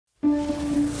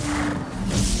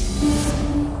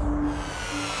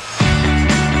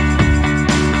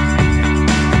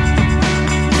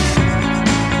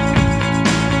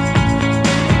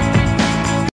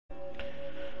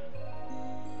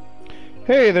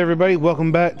Hey there everybody,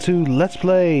 welcome back to Let's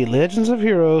Play Legends of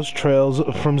Heroes Trails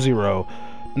from Zero.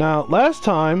 Now, last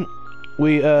time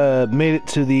we made it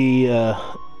to the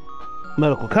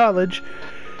medical college,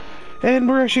 and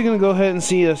we're actually going to go ahead and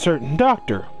see a certain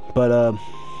doctor. But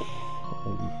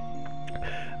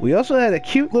we also had a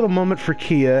cute little moment for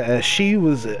KeA as she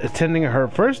was attending her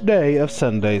first day of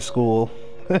Sunday school.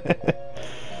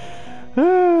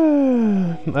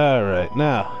 Alright,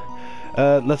 now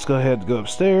let's go ahead and go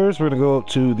upstairs. We're gonna go up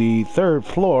to the 3rd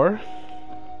floor,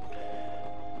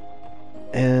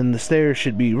 and the stairs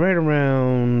should be right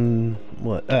around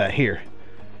here.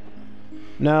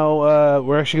 Now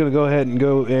we're actually gonna go ahead and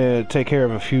go take care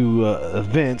of a few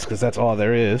events, because that's all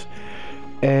there is,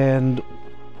 and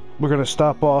we're gonna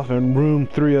stop off in room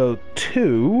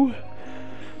 302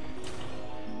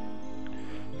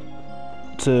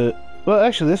 to, well,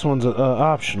 actually this one's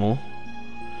optional,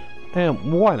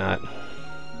 and why not?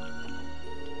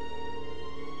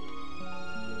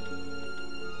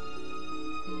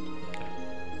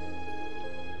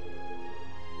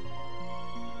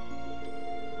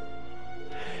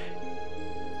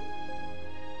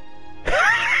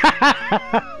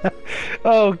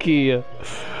 Oh, KeA.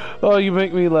 Oh, you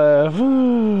make me laugh.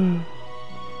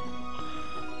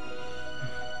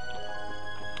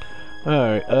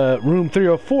 Alright, room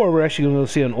 304, we're actually going to go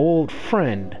see an old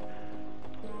friend.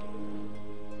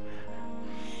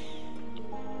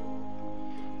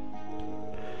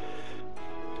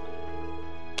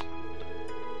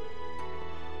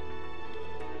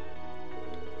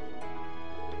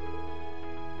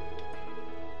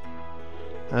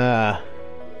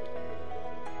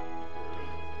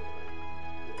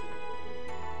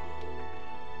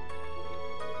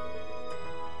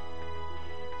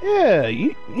 Yeah,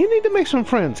 you need to make some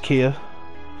friends, KeA.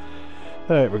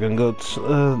 Alright, we're gonna go,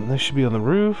 they should be on the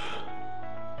roof.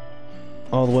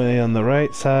 All the way on the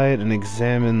right side, and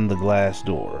examine the glass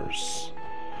doors.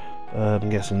 I'm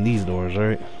guessing these doors,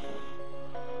 right?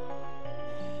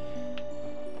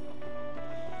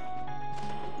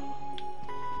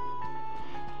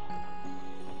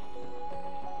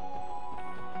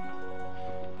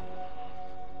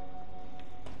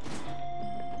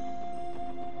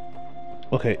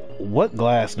 Okay, what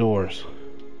glass doors?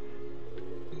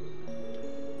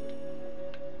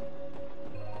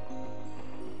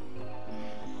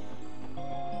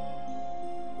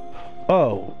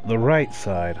 Oh, the right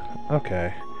side.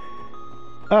 Okay.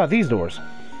 Ah, these doors.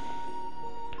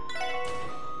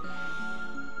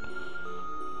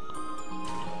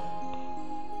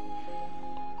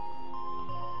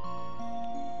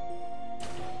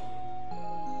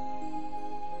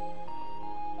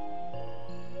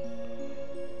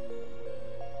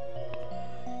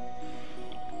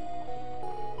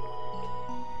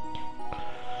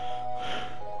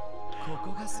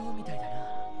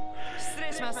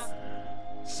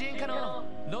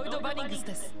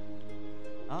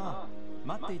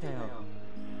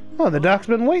 Oh, the doc's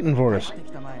been waiting for us.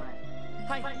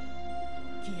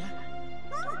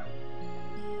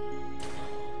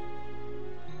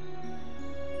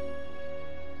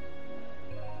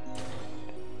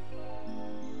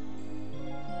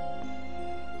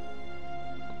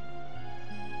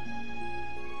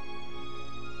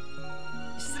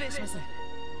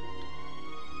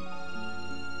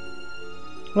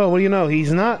 Well, what do you know?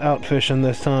 He's not out fishing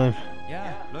this time.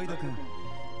 Yeah, Lloyd-kun.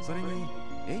 それに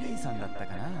エリーさんだった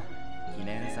かな。記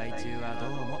念祭中はど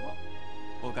うも。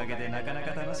おかげでなかな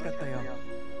か楽しかったよ。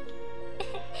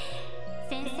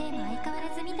先生も相変わら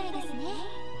ずみたいですね。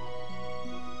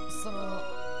す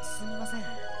みません。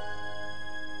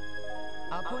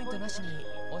アポイントなしに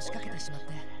押しかけてしまっ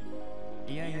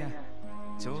て。いやいや、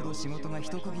ちょうど仕事が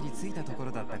一区切りついたとこ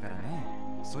ろだったからね。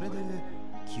それで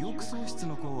記憶喪失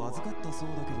の子を預かったそう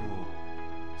だけど。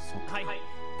そっか。はい。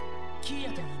KeA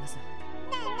と言います。ね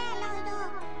えねえロイド、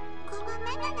この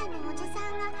メガネのおじさん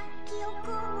が記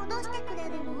憶を戻してくれ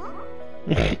るの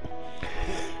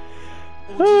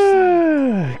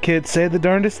？Kids say the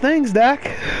darndest things, Doc. こ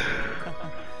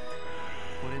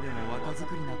れでも若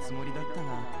作りなつもりだったが、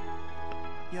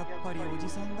やっぱりおじ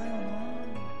さんだよな。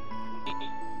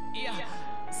いや、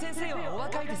先生はお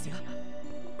若いですよ。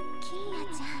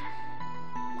KeAちゃん、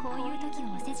こういう時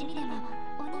はお世辞にでも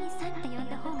お兄さんって呼ん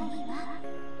だ方がいいわ。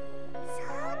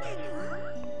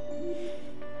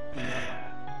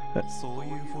そうい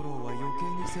うフォローは余計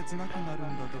に切なくなる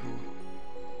んだけど。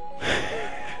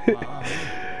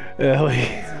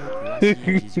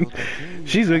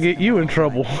She's gonna get you in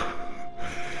trouble.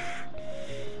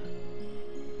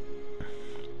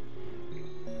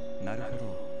 なるほ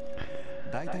ど。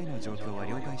大体の状況は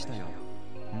了解したよ。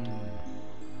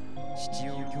七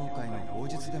葉教会の法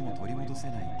術でも取り戻せ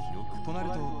ない記憶となる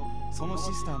とその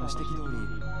シスターの指摘通り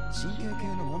神経系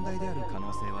の問題である可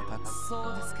能性は高い。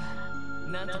そうですか。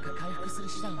なんとか回復する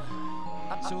手段は。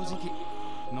正直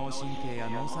脳神経や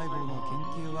脳細胞の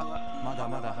研究はまだ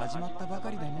まだ始まったばか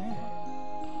りだね。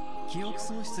記憶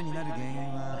喪失になる原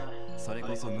因はそれ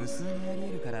こそ無数にあり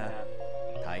得るから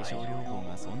対症療法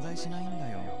が存在しないん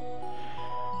だよ。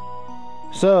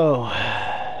 So,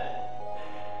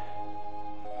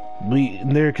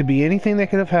 there could be anything that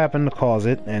could have happened to cause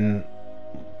it, and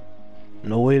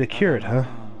no way to cure it, huh?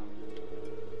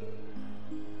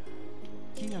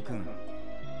 キーヤ君、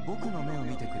僕の目を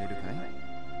見てくれるかい？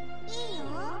いいよ。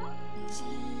ち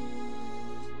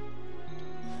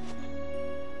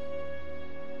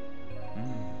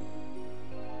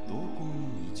動向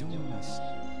に異常なし。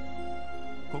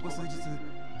ここ数日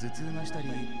頭痛がしたり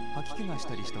吐き気がし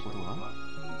たりしたことは？頭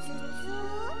痛？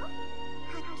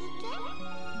吐き気？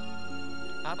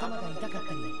頭が痛かったり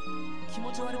気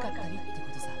持ち悪かったりってこ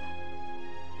とさ。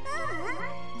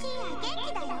キーヤ元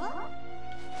気だよ。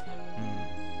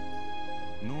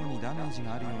脳にダメージ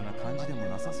があるような感じでも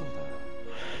なさそうだ。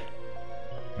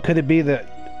 Could it be that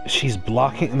she's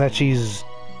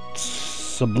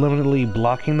subliminally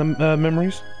blocking the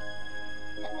memories?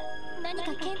 何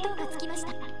か見当がつきまし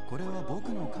た。これは僕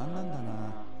の勘なんだが、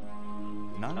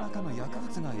何らかの薬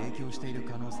物が影響している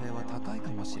可能性は高いか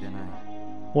もしれない。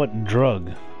 What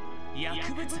drug?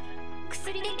 薬物？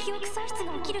薬で記憶喪失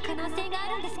が起きる可能性があ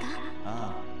るんですか？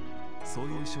ああ、そう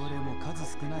いう症例も数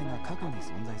少ないが過去に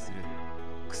存在する。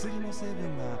薬の成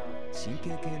分が神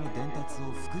経系の伝達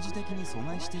を副次的に阻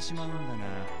害してしまうんだが、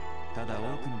ただ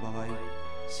多くの場合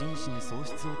心身喪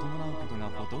失を伴うことが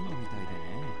ほとんどみたいでね。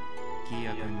キー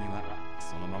ヤ君には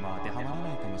そのまま当てはまら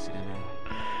ないかもしれない。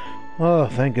 Oh,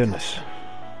 thank goodness.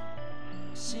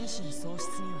 心身喪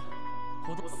失には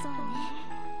ほど。そうね。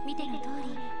見ての通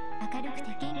り明るくて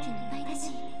元気いっぱいだ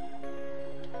し。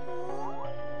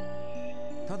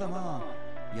ただま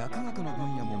あ薬学の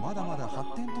分野もまだまだ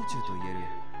発展途中と言える。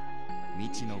未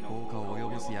知の効果を及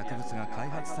ぼす薬物が開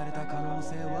発された可能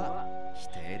性は否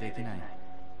定できない。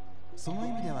その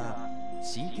意味では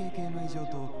神経系の異常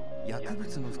と薬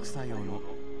物の副作用の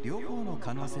両方の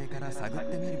可能性から探っ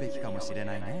てみるべきかもしれ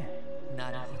ないね。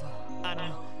なるほど。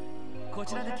こ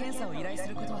ちらで検査を依頼す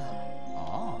ることは？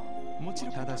ああ、もち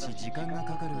ろん。ただし時間が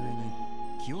かかる上に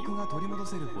記憶が取り戻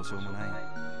せる保証もない。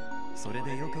それ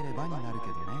で良ければになるけ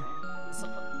どね。そう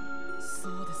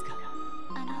ですか。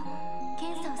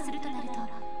検査をするとなると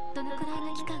どのくらい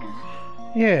の期間が？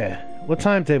 Yeah. What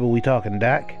timetable we talking,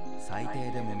 Dak? 最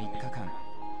低でも3日間。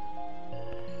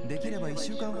できれば1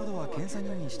週間ほどは検査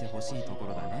入院してほしいとこ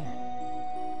ろだね。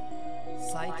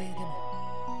最低でも。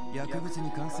薬物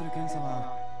に関する検査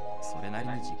はそれなり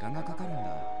に時間がかかるんだ。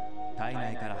体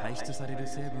内から排出される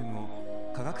成分を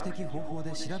科学的方法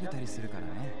で調べたりするから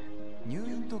ね。入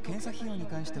院と検査費用に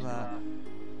関しては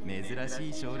珍し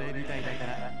い症例みたいだか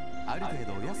らある程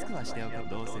度お安くはしておく。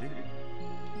どうする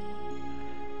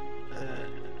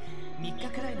？3日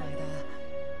くらいの間。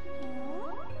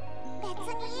別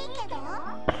にいいけど。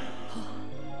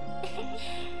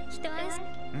一安心。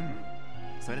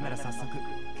それなら早速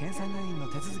検査入院の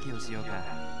手続きをしようか。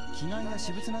着替えや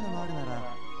私物などがあるな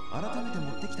ら改めて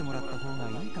持ってきてもらった方が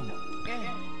いいかも。え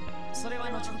え、それは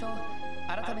後ほど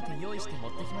改めて用意して持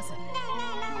ってきます。ねえね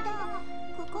えライ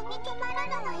ド、ここに泊まる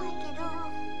のはいいけど、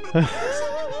また一緒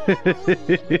に寝ても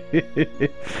いい？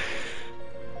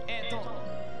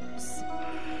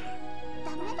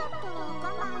ダメだったら我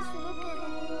慢するけ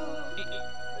ど。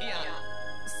いや、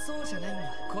そうじゃないんだ。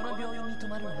この病院に泊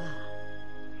まるのは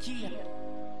キーヤ。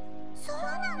そうな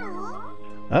の？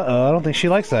 Uh-oh, I don't think she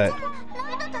likes that. ラ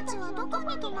イドたちはどこ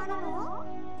に泊まるの？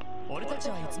俺たち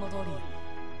はいつも通り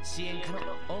支援課の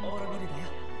オンボロビルだよ。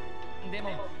で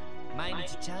も毎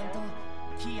日ちゃんと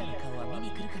キーヤの顔は見に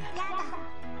来るか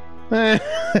ら。やだ。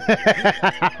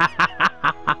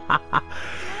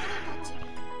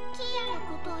キーヤの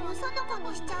ことをよその子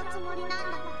にしちゃうつもりなんだ。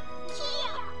キー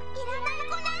ヤ、いらない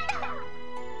子なんだ。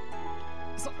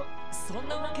そん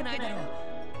なわけないだろう。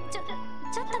ち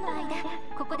ょっとの間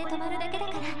ここで泊まるだけだ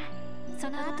から、そ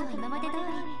の後は今まで通り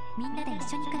みんなで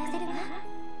一緒に暮らせるわ。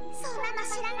そんなの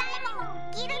知らないも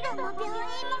ん。ギルドも病院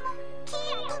もキー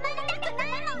ヤ泊まりたくない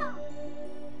もん。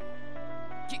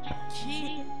キーラ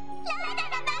イダー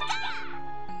だか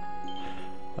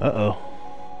ら。 Uh-oh.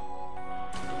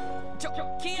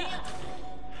 キーヤ。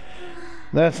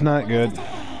 That's not good.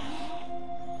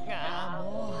 ああ、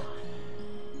も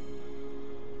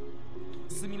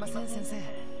うすみません先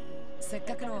生。せっ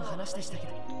かくの話でしたけ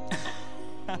ど。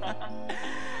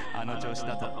あの調子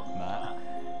だとまあ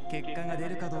結果が出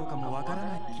るかどうかもわから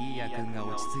ない。キーヤ君が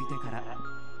落ち着いてから。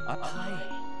はい。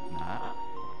まあ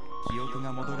記憶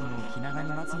が戻るのを気長に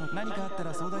待つの。何かあった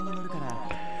ら相談に乗るから、こ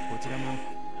ちらも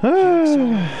記憶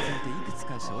障害についていくつ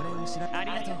か症例を調べ。あ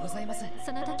りがとうございます。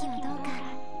その時はどうか。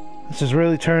 This is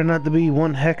really turning out to be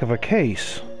one heck of a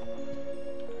case.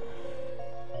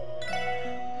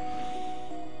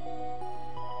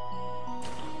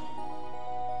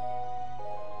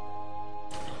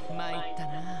 参った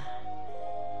な。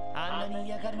あんなに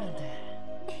嫌がるなんて。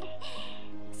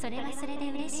それはそれ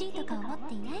で嬉しいとか思っ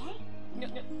ていない？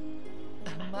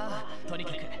まあとに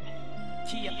かく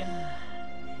キア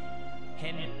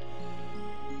変。全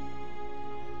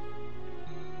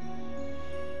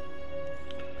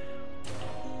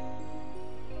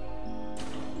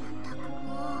く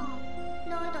もう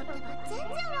ロイドってば全然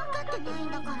分かってないん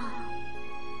だから。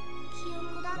記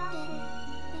憶だって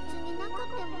別になく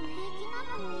ても平気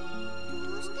なのに、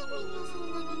どうしてみんなそ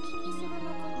んなに気にするのか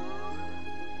な。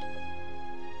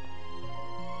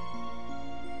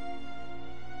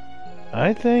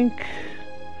 I think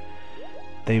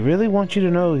they really want you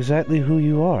to know exactly who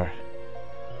you are.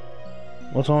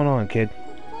 What's going on, kid? キ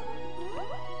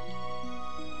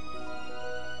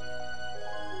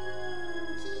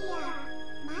ア、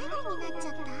迷子になっち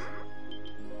ゃった？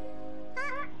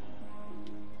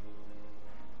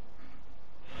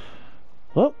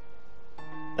 Well,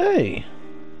 hey,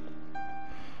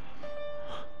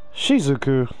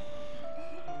 Shizuku.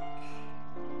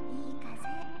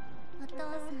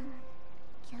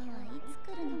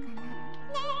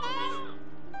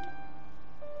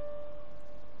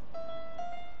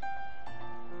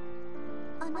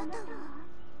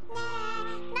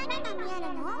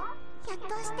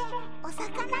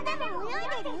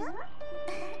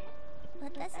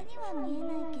 私には見えない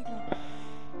けど、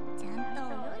ちゃんと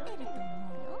泳いでると思う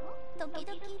よ。時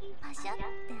々パシャって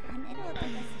跳ねる音がす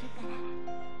るから。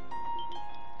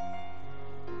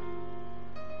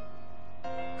あ、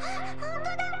本当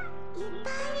だ。いっぱ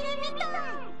いいるみたい。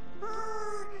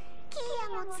キーヤ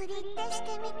も釣りってして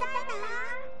みたいな。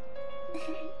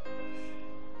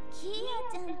キーヤ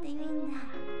ちゃんって言うんだ。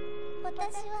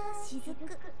私はしずく。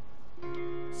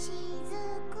しず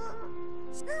く。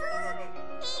いい名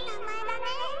前だね。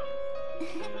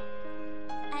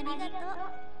ありがと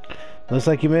う。 Looks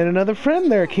like you made another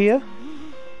friend there, KeA. 素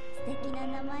敵な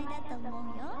名前だと思う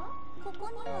よ。ここ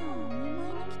にはお見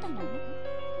舞いに来たの？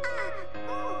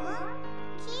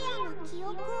キーヤの記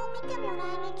憶を見てもらい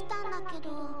に来たんだけ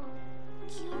ど。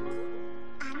記憶？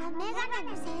あのメガネ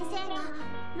の先生が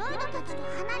ロイドたちと離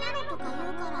れろとか言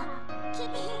うから、キリ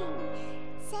ン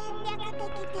戦略的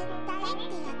撤退って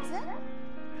やつ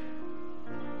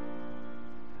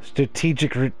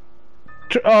？Strategic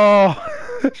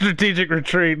strategic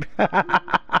retreat. ロ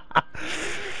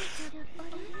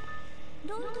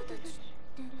イドたちっ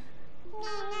てねえね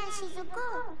えしずく、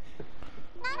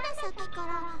なんでさっきか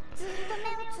らずっと目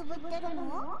をつぶってる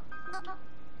の？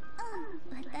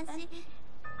私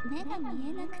目が見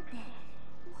えなくて。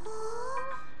ほう、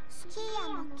スキー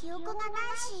ヤも記憶がない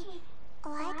しお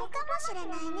相手かもしれない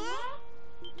ね。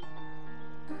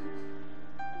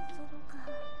そっか、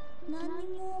何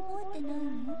にも覚えてないの？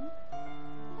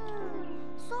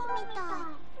そうみたい。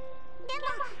でも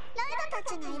ロイドた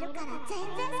ちがいるから全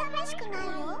然寂しくない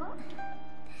よ。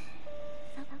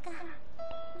そっか、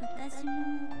私も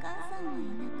お母さんはい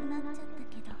なくなっちゃった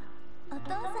けど、お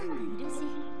父さんがいるし、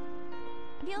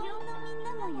病院のみん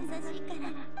なも優しいから。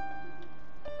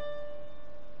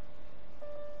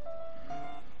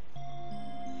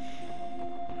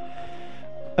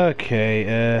Okay,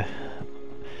 at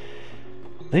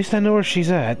least I know where she's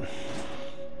at.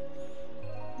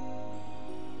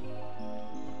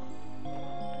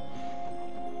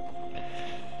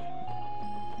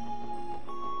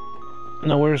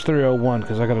 Now where's 301?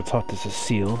 Because I gotta talk to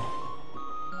Cecile.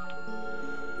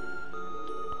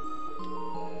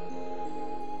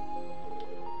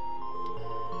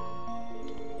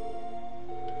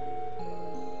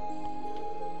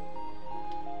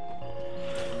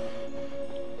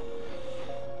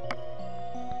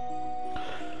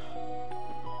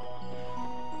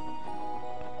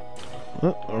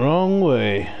 Oh, wrong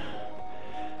way.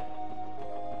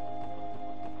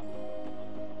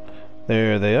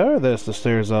 There they are. That's the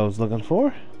stairs I was looking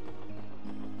for.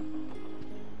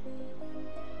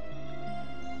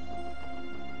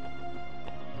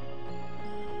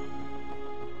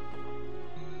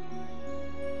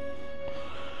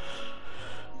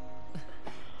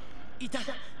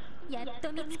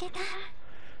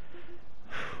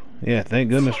 Yeah, thank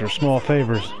goodness for small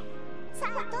favors.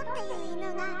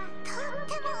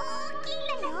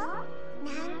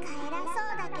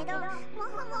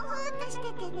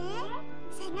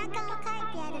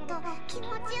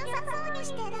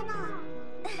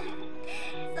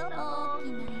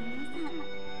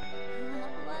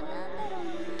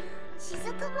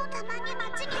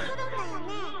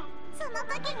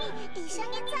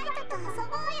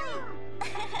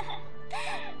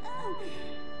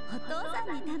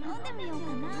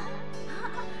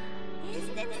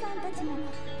 テツさんたちも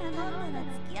頼んだら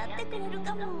付き合ってくれる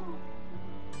かも。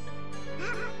あ、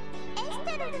エス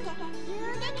テルって遊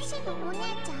撃士のお姉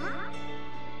ちゃん？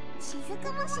雫も知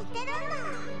ってるんだ。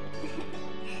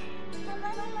たま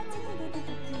に街に出た時、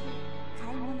買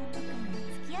い物とかに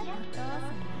付き合うお父さ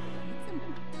んいつ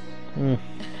も。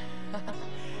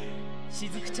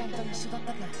雫ちゃんと一緒だっ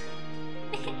たか。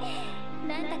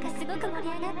なんだかすごく盛り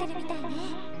上がってるみたいね。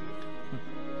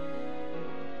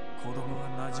子供は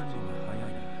馴染むのが早い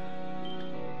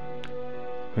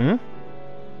な。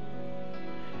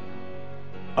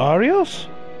Arios?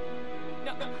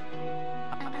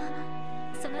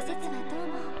 その説はどう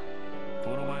も。こ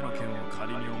の前の件を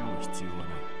仮に思う必要はない。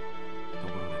と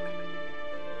こ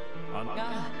ろで、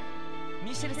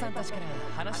ミシェルさんたちから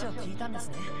話を聞いたんです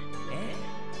ね。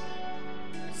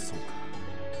そうか。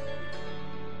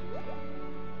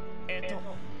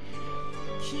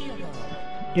キーヤが。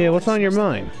Yeah, what's on your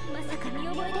mind? まさか見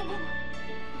覚えでも。い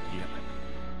や、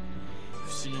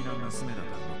不思議な娘だと思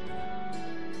っ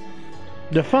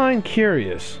てる。Define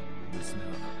curious. 娘は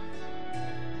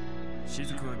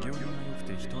雫は行儀が良く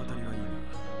て人当たりはいいが、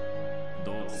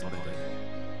どうそれで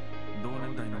同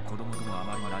年代の子供ともあ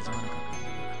まり馴染まなかった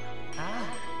ん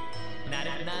だが。な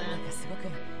んだかすご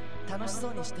く楽しそ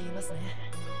うにしていますね。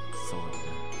そうだ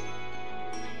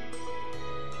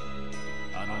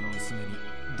な。あの娘に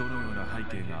どのような背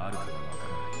景があるかはわか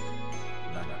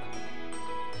らない。だが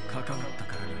関わった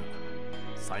からには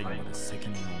最後まで責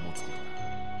任を持つことだ。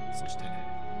そして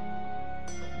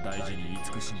大事に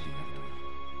慈しんでやる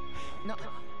とい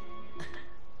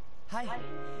い。はい、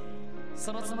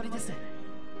そのつもりです。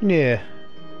Yeah.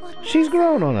 She's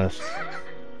grown on us.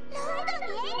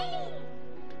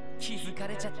 気づか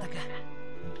れちゃったか。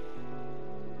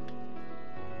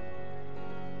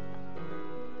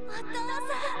お父さん、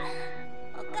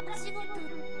おか仕事大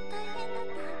変だっ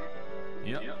た。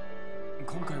いや、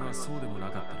今回はそうでもな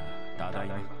かったな。ただい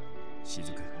ま、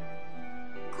雫。こ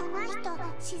の人、雫の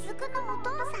お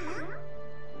父さん？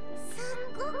すっ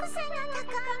ごく背が高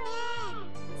い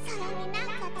ね。さらになん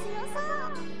か強そう。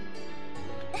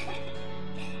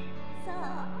そう。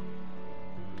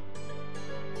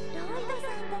ロイドさん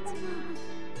たちも。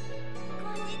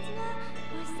こんにちは、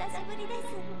お久しぶりです。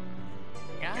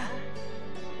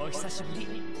お久しぶ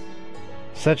り。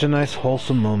Such a nice,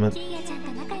 wholesome moment. キーヤちゃん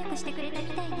と仲良くしてくれたみ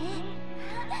たいね。いえ、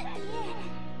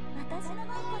私の方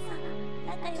こそ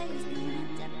仲良くしてもらっ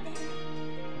ちゃって。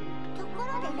ところ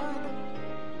でロイド、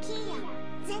キーヤ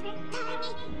絶対に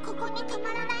ここに泊ま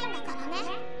らないんだからね。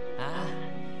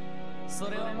そ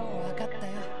れはもう分かった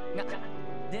よ。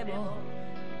でも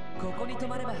ここに泊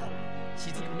まれば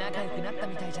雫仲良くなった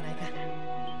みたいじゃないか。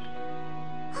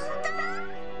本当？でも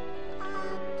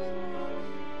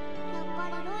やっぱ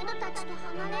りロイドたちと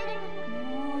離れるの。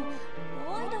もう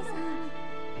ロイドさん、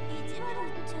意地悪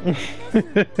言っちゃダメです。キーヤち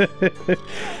ゃん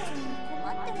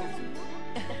困ってますよ。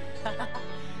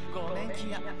ごめんキ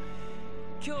ーヤ、今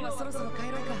日はそろそろ帰ろ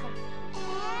うか。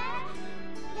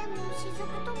でも雫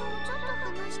ともうちょっと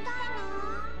話したいな。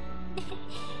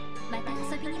また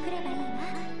遊びに来ればいいわ。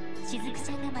雫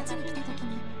ちゃんが町に来た時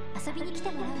に遊びに来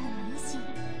てもらうのもいいし。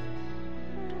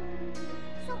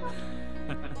そうか。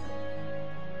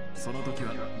その時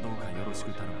はどうかよろし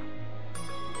く頼む。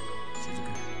雫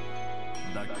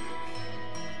だが、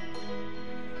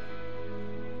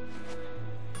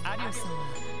アリオスさんは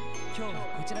今日は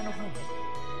こちらの方に。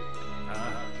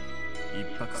一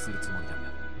泊するつもりだが、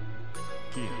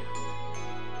キーヤ、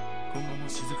今後も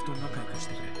雫と仲良くし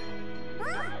てくれ。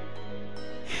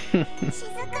雫、ま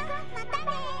たね。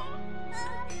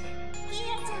キー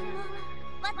ヤちゃんも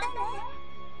またね。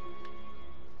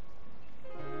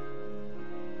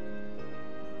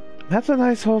That's a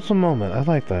nice, wholesome moment. I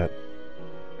like that.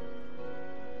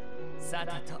 さ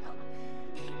てと。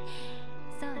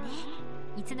そうね。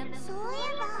いつの間に。そういえ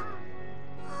ば。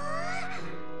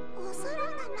お空が真っ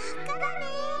赤だね。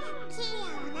キーヤ、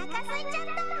お腹空いちゃっ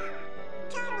た。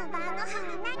今日の晩ご飯は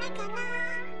何かな。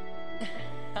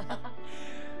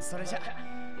それじゃ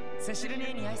セシル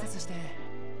姉に挨拶して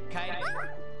帰る。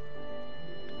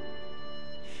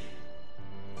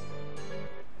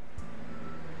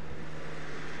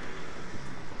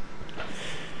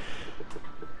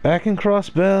Back in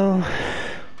Cross Bell.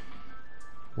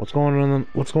 What's going on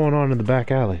in the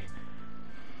back alley?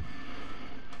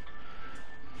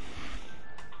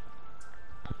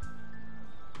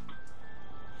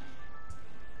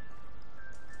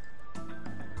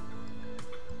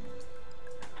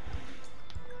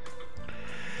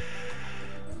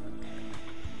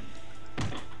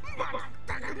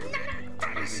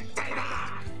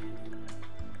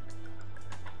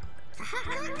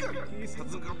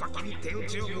 に手打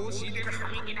ちを申し入れる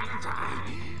羽目になると。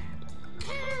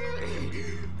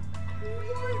お前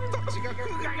たちが不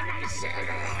甲斐ないせいで。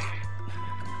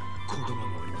言葉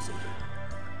もありません。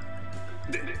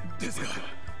ですが、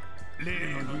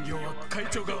例の人形は会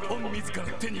長が御自ら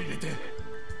手に入れて。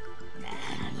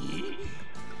何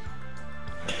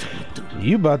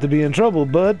？You about to be in trouble,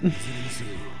 bud.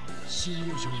 信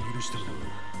用者を許したのは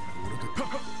俺と。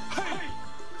はい。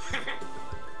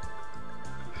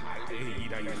あれ以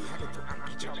来、ハルトが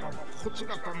議長もこち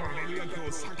らとの連絡を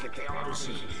避けておる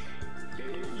し、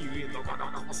ゆえどこ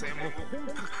の構成も本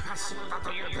格化するだ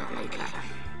というではないか。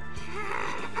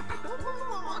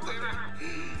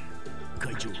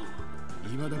会長、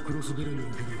未だクロスベルにお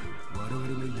ける我々の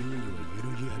優位は揺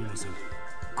るぎありません。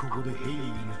ここでヘイリ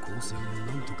ーの構成を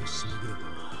何とかしのげれば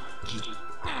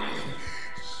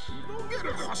しのげ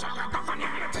る保証がどこに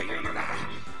あるというのだ。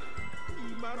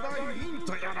未だイン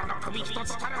とやらの首一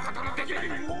つたることのできない大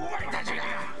前たちが。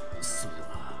そうだ。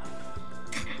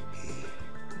議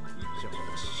長の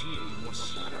支援も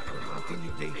しばらく当て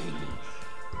にできん。ど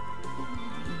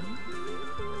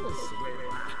うすれ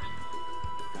ば。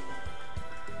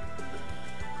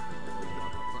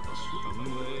手段を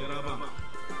選ばん。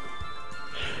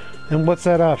And what's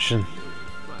that option?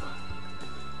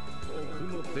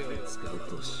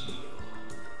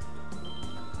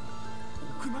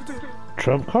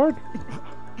 Trump card?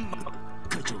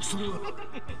 会長、それは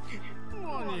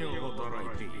何を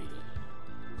驚いている。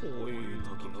こういう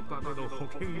時のための保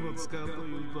険を使うと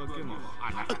いうだけの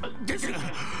話ですが、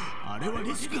あれは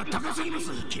リスクが高すぎま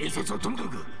す。警察はともか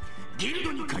くギル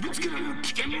ドに嗅ぎつけられる危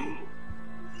険を。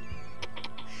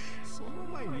その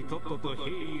前にとっとと兵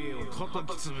営を叩き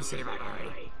潰せばない。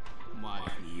前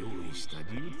に用意した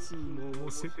流通網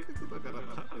をせっかくだか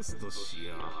ら試すとし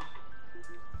よう。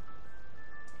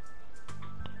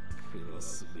クロ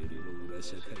スベルの裏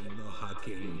社会の派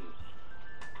遣、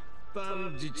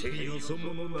断じてよそ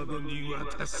者などに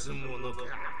渡すものか。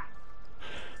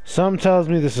 Something tells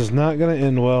me this is not going to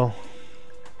end well.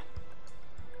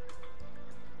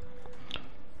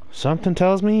 Something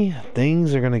tells me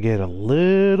things are going to get a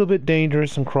little bit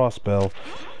dangerous in Crossbell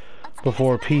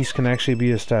before peace can actually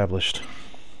be established.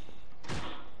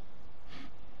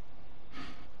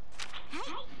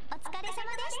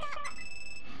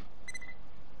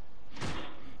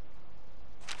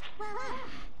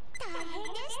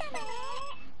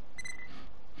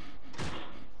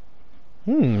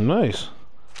 Nice.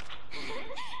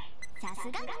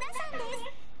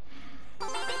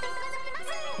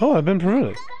 Oh, I've been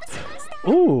promoted.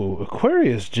 Ooh,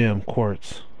 Aquarius gem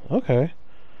quartz. Okay.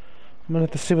 I'm gonna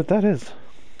have to see what that is.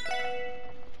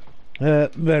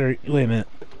 Better, wait a minute.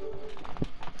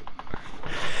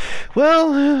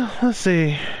 Well, let's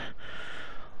see.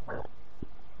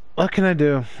 What can I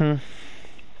do?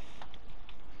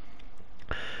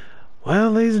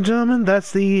 Well, ladies and gentlemen,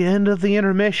 that's the end of the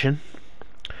intermission.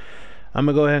 I'm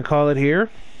gonna go ahead and call it here.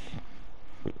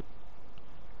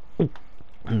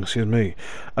 Excuse me.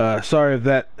 Sorry if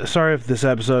this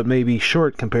episode may be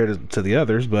short compared to the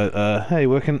others, but hey,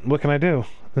 what can I do?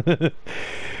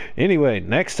 Anyway,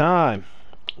 next time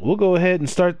we'll go ahead and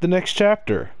start the next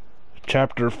chapter.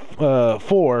 Chapter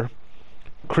 4,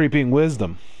 Creeping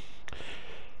Wisdom.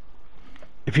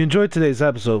 If you enjoyed today's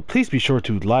episode, please be sure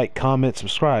to like, comment,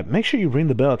 subscribe. Make sure you ring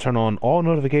the bell, turn on all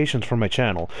notifications for my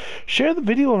channel. Share the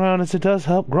video around as it does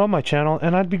help grow my channel,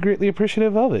 and I'd be greatly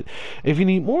appreciative of it. If you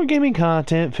need more gaming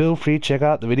content, feel free to check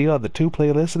out the video of the 2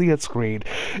 playlists that get screened.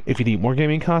 If you need more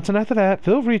gaming content after that,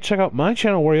 feel free to check out my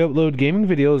channel where I upload gaming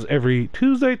videos every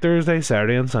Tuesday, Thursday,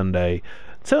 Saturday, and Sunday.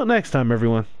 Till next time,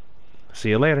 everyone. See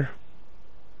you later.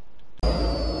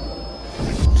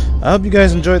 I hope you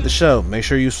guys enjoyed the show. Make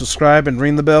sure you subscribe and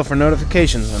ring the bell for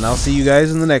notifications, and I'll see you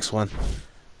guys in the next one.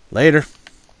 Later.